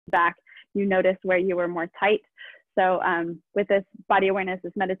back, you notice where you were more tight. So with this body awareness,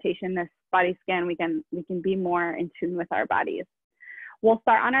 this meditation, this body scan, we can be more in tune with our bodies. We'll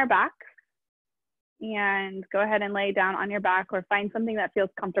start on our back and go ahead and lay down on your back or find something that feels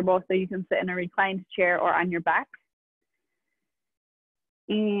comfortable so you can sit in a reclined chair or on your back.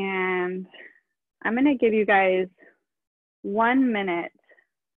 And I'm gonna give you guys 1 minute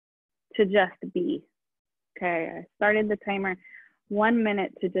to just be. Okay, I started the timer. 1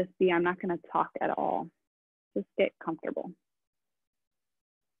 minute to just be. I'm not gonna talk at all. Just get comfortable.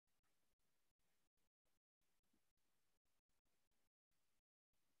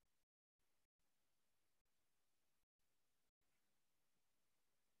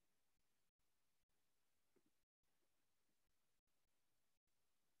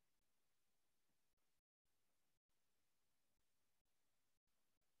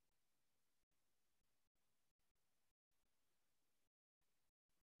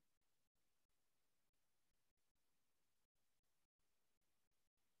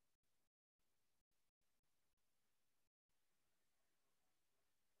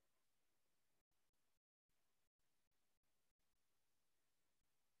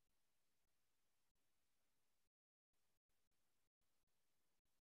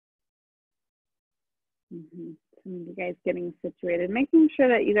 Some of you guys getting situated, making sure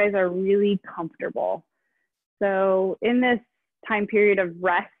that you guys are really comfortable. So in this time period of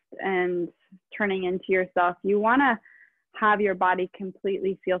rest and turning into yourself, you want to have your body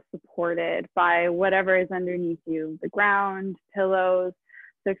completely feel supported by whatever is underneath you, the ground, pillows.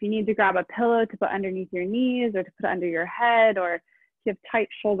 So if you need to grab a pillow to put underneath your knees or to put under your head, or if you have tight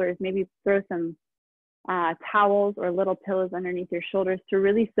shoulders, maybe throw some towels or little pillows underneath your shoulders to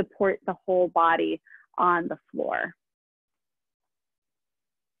really support the whole body on the floor.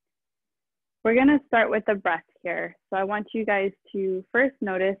 We're going to start with the breath here. So I want you guys to first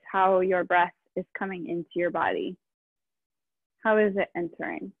notice how your breath is coming into your body. How is it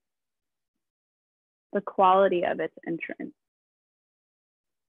entering? The quality of its entrance.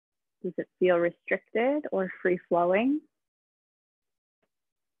 Does it feel restricted or free flowing?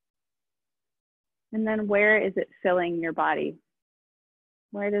 And then where is it filling your body?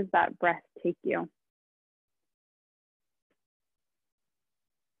 Where does that breath take you?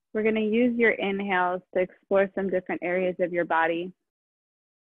 We're going to use your inhales to explore some different areas of your body.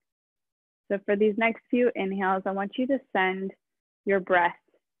 So for these next few inhales, I want you to send your breath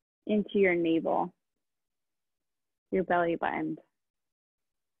into your navel, your belly button,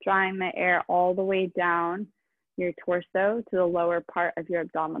 drawing the air all the way down your torso to the lower part of your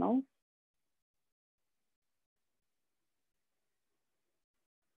abdominals.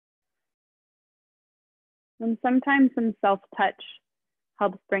 And sometimes some self-touch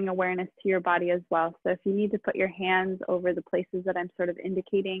helps bring awareness to your body as well. So if you need to put your hands over the places that I'm sort of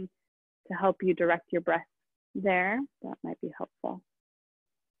indicating to help you direct your breath there, that might be helpful.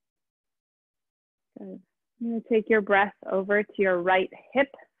 Good. I'm going to take your breath over to your right hip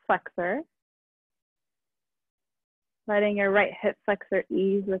flexor, letting your right hip flexor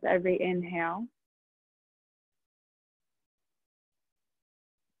ease with every inhale.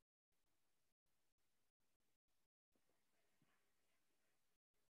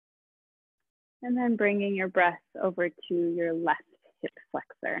 And then bringing your breath over to your left hip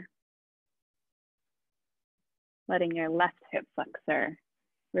flexor. Letting your left hip flexor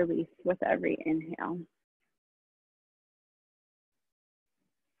release with every inhale.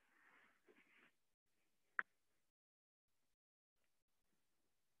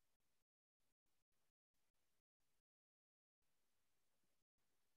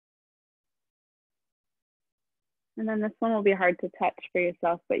 And then this one will be hard to touch for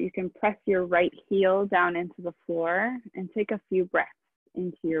yourself, but you can press your right heel down into the floor and take a few breaths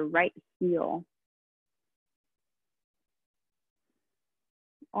into your right heel.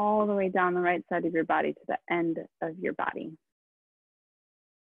 All the way down the right side of your body to the end of your body.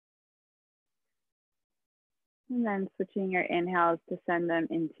 And then switching your inhales to send them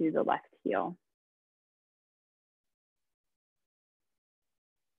into the left heel.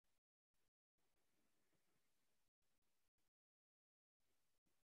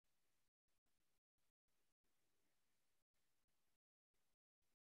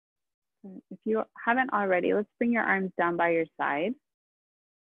 If you haven't already, let's bring your arms down by your side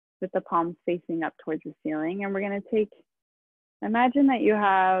with the palms facing up towards the ceiling. And we're going to imagine that you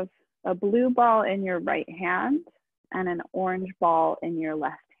have a blue ball in your right hand and an orange ball in your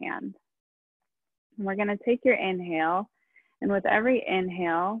left hand. And we're going to take your inhale, and with every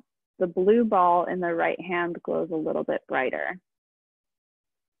inhale, the blue ball in the right hand glows a little bit brighter.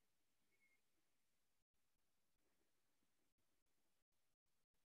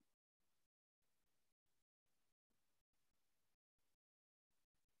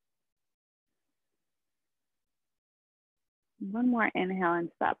 One more inhale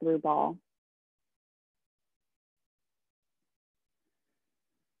into that blue ball.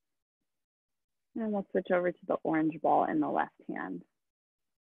 And we'll switch over to the orange ball in the left hand,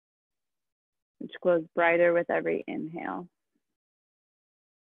 which glows brighter with every inhale.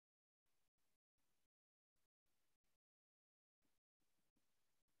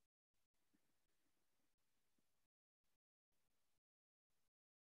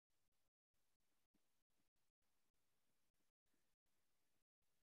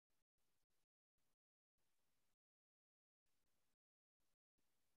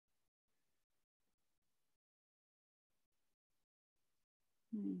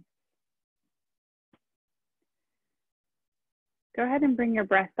 Go ahead and bring your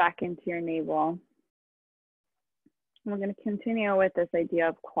breath back into your navel. We're going to continue with this idea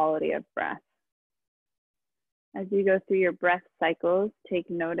of quality of breath. As you go through your breath cycles, take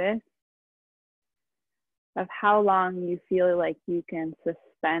notice of how long you feel like you can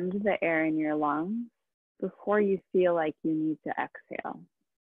suspend the air in your lungs before you feel like you need to exhale.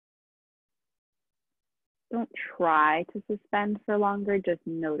 Don't try to suspend for longer, just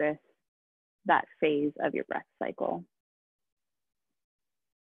notice that phase of your breath cycle.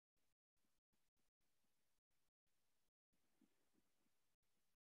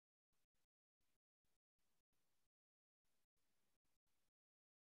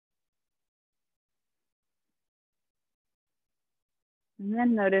 And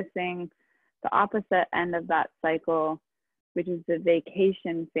then noticing the opposite end of that cycle, which is the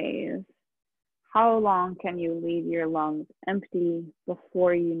vacation phase. How long can you leave your lungs empty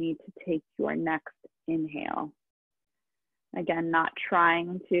before you need to take your next inhale? Again, not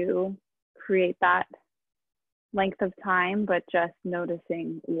trying to create that length of time, but just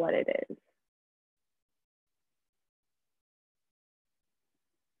noticing what it is.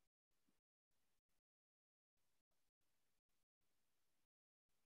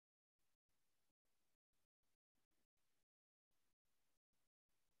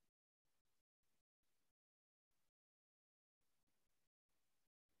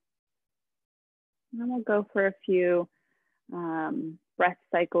 And then we'll go for a few breath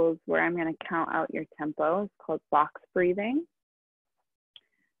cycles where I'm going to count out your tempo. It's called box breathing.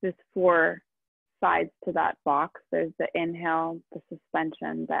 There's 4 sides to that box. There's the inhale, the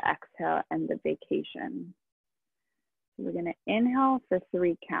suspension, the exhale, and the vacation. So we're going to inhale for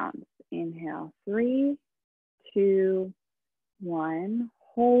 3 counts. Inhale, 3, 2, 1.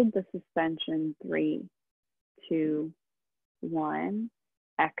 Hold the suspension, 3, 2, 1.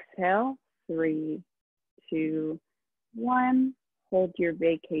 Exhale, 3, 2, 1. Hold your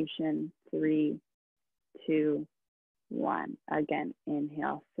vacation, 3, 2, 1. Again,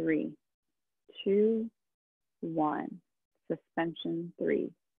 inhale, 3, 2, 1. Suspension, 3,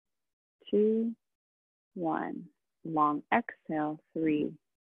 2, 1. Long exhale, 3,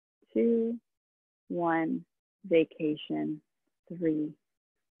 2, 1. Vacation, 3,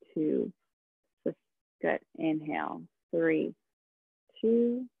 2. Good. Inhale, 3,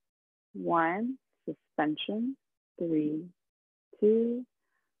 2, 1. Suspension, 3, 2,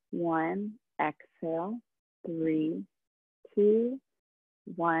 1. Exhale, 3, 2,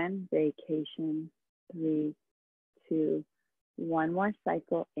 1. Vacation, 3, 2. One more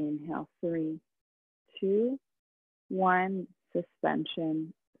cycle. Inhale, 3, 2, 1.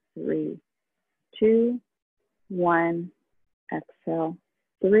 Suspension, 3, 2, 1. Exhale,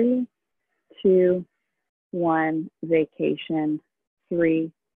 3, 2, 1. Vacation,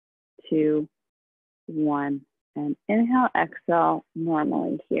 3, 2, 1. And inhale, exhale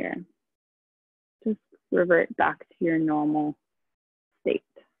normally here. Just revert back to your normal state.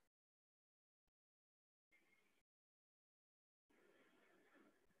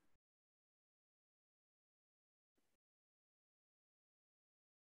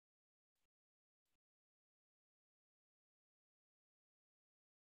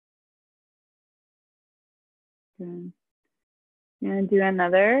 Good. I'm going to do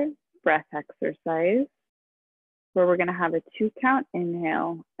another breath exercise where we're going to have a 2-count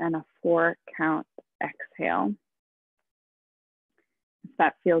inhale and a 4-count exhale. If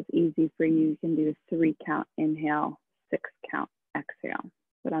that feels easy for you, you can do a 3-count inhale, 6-count exhale,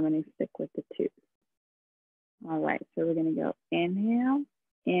 but I'm going to stick with the 2. All right, so we're going to go inhale,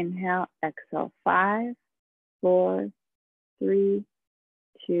 inhale, exhale, 5, 4, 3,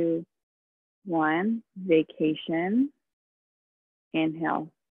 2, 1. Vacation. Inhale,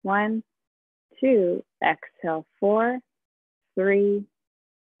 1, 2. Exhale, 4, 3,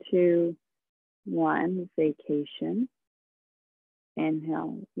 2, 1. Vacation.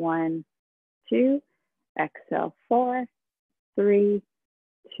 Inhale, 1, 2. Exhale, 4, 3,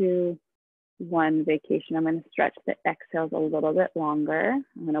 2, 1 vacation. I'm going to stretch the exhales a little bit longer.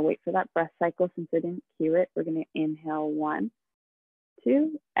 I'm going to wait for that breath cycle since I didn't cue it. We're going to inhale 1,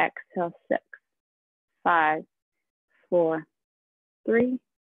 2, exhale 6, 5, 4, 3,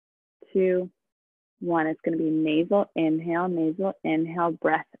 2, 1. It's going to be nasal inhale,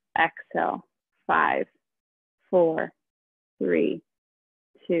 breath, exhale. 5, 4, 3,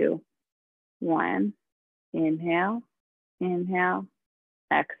 2, 1. Inhale, inhale,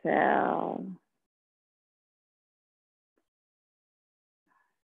 exhale.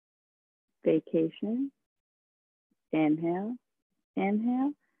 Vacation. Inhale,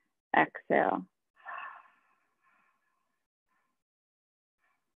 inhale, exhale.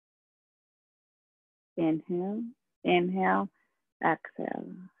 Inhale, inhale, exhale.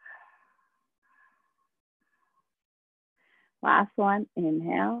 Last one,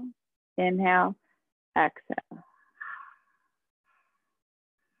 inhale, inhale, exhale.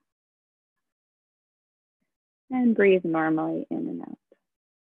 And breathe normally in and out.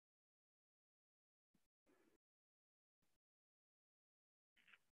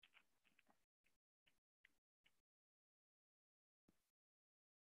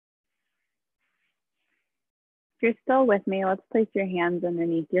 If you're still with me, let's place your hands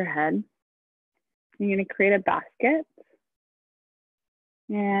underneath your head. You're going to create a basket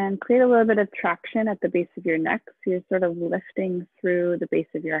and create a little bit of traction at the base of your neck. So you're sort of lifting through the base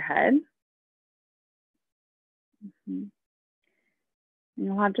of your head. And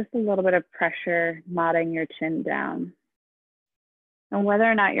you'll have just a little bit of pressure nodding your chin down. And whether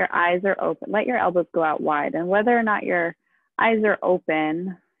or not your eyes are open, let your elbows go out wide. And whether or not your eyes are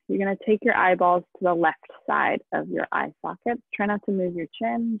open, you're going to take your eyeballs to the left side of your eye sockets. Try not to move your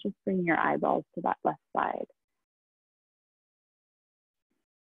chin, just bring your eyeballs to that left side.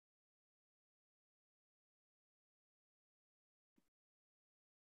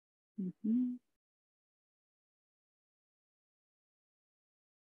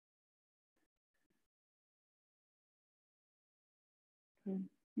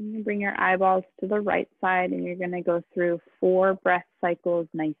 And you bring your eyeballs to the right side and you're going to go through 4 breath cycles,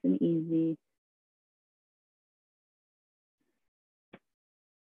 nice and easy.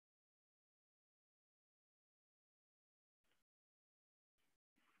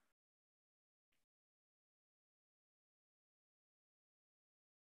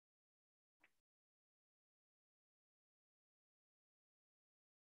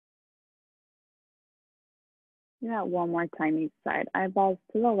 Yeah, one more time each side. Eyeballs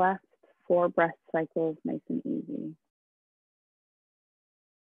to the left, 4 breath cycles, nice and easy.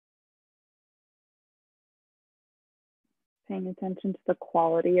 Paying attention to the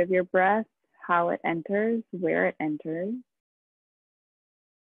quality of your breath, how it enters, where it enters.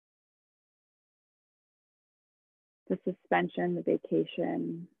 The suspension, the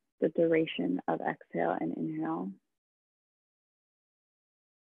vacation, the duration of exhale and inhale.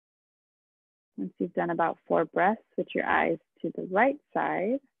 Once you've done about 4 breaths, switch your eyes to the right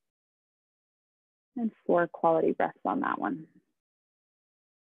side and 4 quality breaths on that one.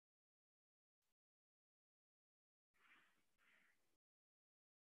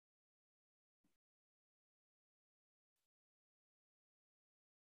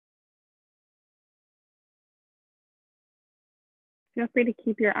 Feel free to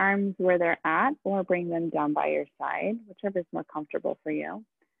keep your arms where they're at or bring them down by your side, whichever is more comfortable for you.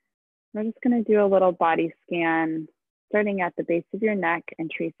 We're just going to do a little body scan, starting at the base of your neck and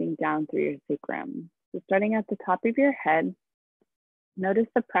tracing down through your sacrum. So starting at the top of your head, notice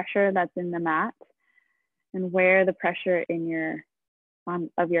the pressure that's in the mat and where the pressure in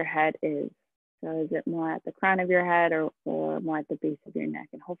of your head is. So is it more at the crown of your head or more at the base of your neck?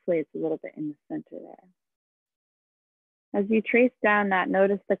 And hopefully it's a little bit in the center there. As you trace down that,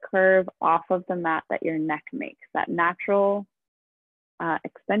 notice the curve off of the mat that your neck makes, that natural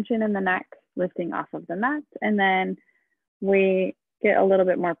extension in the neck, lifting off of the mat. And then we get a little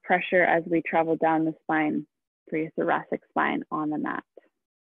bit more pressure as we travel down the spine for your thoracic spine on the mat.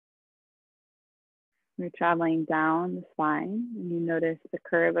 We're traveling down the spine and you notice the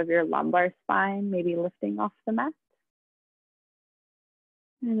curve of your lumbar spine, maybe lifting off the mat.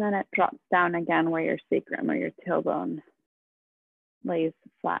 And then it drops down again where your sacrum or your tailbone lays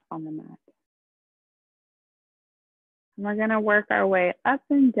flat on the mat. And we're going to work our way up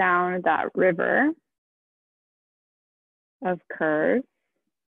and down that river of curves.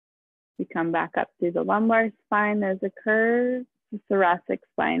 We come back up through the lumbar spine, there's a curve. The thoracic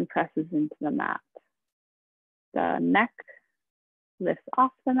spine presses into the mat. The neck lifts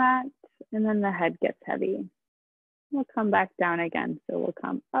off the mat, and then the head gets heavy. We'll come back down again. So we'll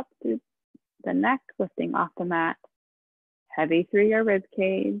come up through the neck, lifting off the mat, heavy through your rib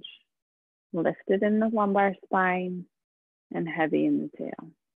cage, Lifted in the lumbar spine and heavy in the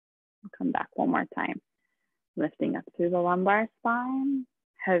tail. I'll come back one more time. Lifting up through the lumbar spine,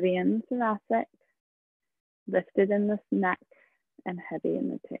 heavy in the thoracic, lifted in the neck, and heavy in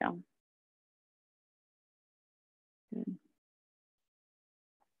the tail. Good.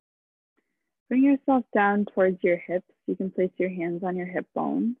 Bring yourself down towards your hips. You can place your hands on your hip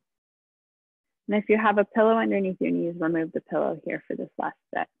bones. And if you have a pillow underneath your knees, remove the pillow here for this last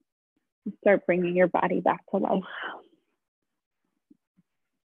bit. Start bringing your body back to life.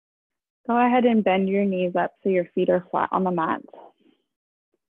 Go ahead and bend your knees up so your feet are flat on the mat.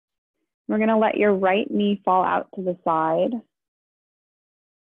 We're going to let your right knee fall out to the side.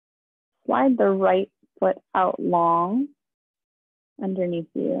 Slide the right foot out long underneath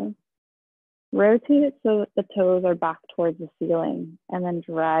you. Rotate it so that the toes are back towards the ceiling, and then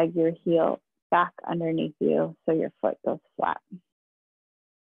drag your heel back underneath you so your foot goes flat.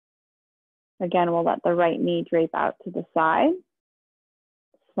 Again, we'll let the right knee drape out to the side.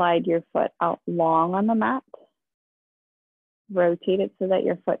 Slide your foot out long on the mat. Rotate it so that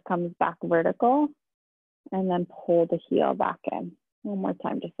your foot comes back vertical, and then pull the heel back in. One more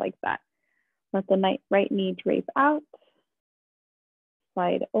time, just like that. Let the right knee drape out.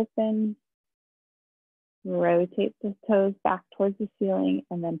 Slide open. Rotate the toes back towards the ceiling,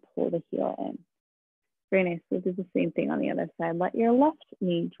 and then pull the heel in. Very nice. We'll do the same thing on the other side. Let your left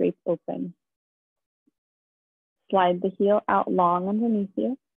knee drape open. Slide the heel out long underneath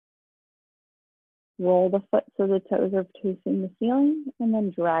you. Roll the foot so the toes are facing the ceiling, and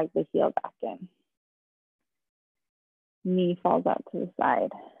then drag the heel back in. Knee falls out to the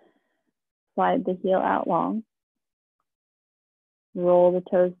side. Slide the heel out long. Roll the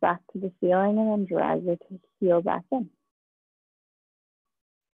toes back to the ceiling, and then drag the heel back in.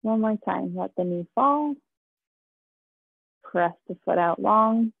 One more time. Let the knee fall. Press the foot out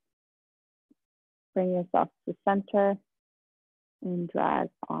long. Bring yourself to center and drag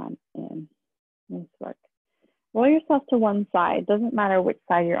on in. Nice work. Roll yourself to one side. Doesn't matter which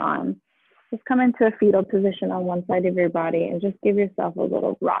side you're on. Just come into a fetal position on one side of your body and just give yourself a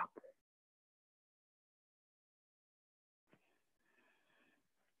little rock.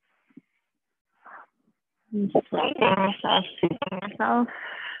 Just rocking yourself, soothing yourself.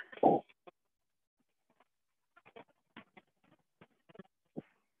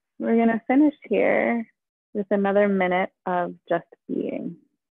 We're going to finish here with another minute of just being.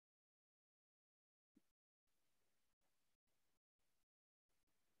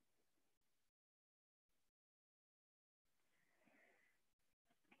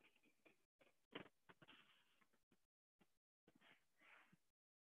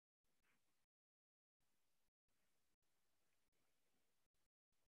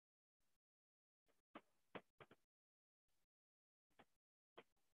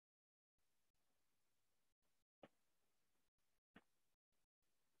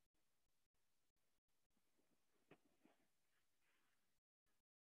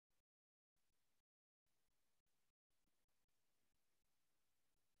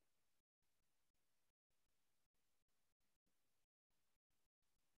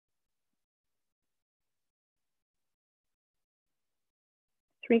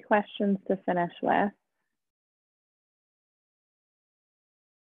 Three questions to finish with.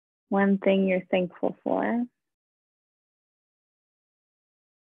 One thing you're thankful for.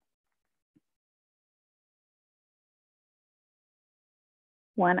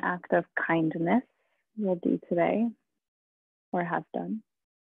 One act of kindness you'll do today or have done.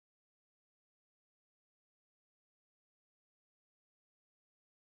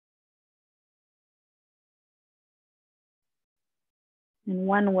 And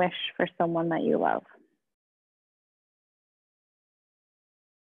one wish for someone that you love.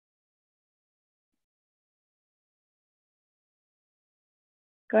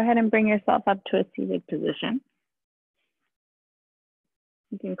 Go ahead and bring yourself up to a seated position.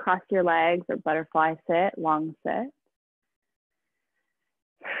 You can cross your legs or butterfly sit, long sit.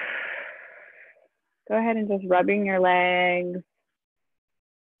 Go ahead and just rubbing your legs,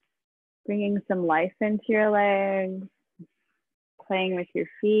 bringing some life into your legs, playing with your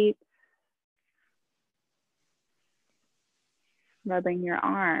feet, rubbing your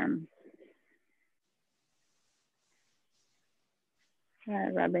arms,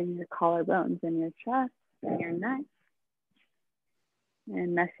 rubbing your collarbones and your chest and your neck,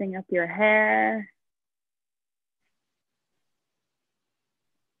 and messing up your hair.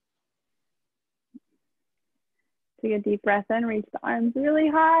 Take a deep breath in, reach the arms really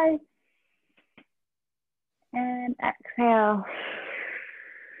high, and exhale.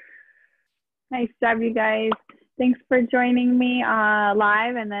 Nice job, you guys. Thanks for joining me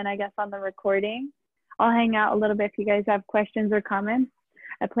live and then I guess on the recording. I'll hang out a little bit if you guys have questions or comments.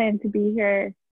 I plan to be here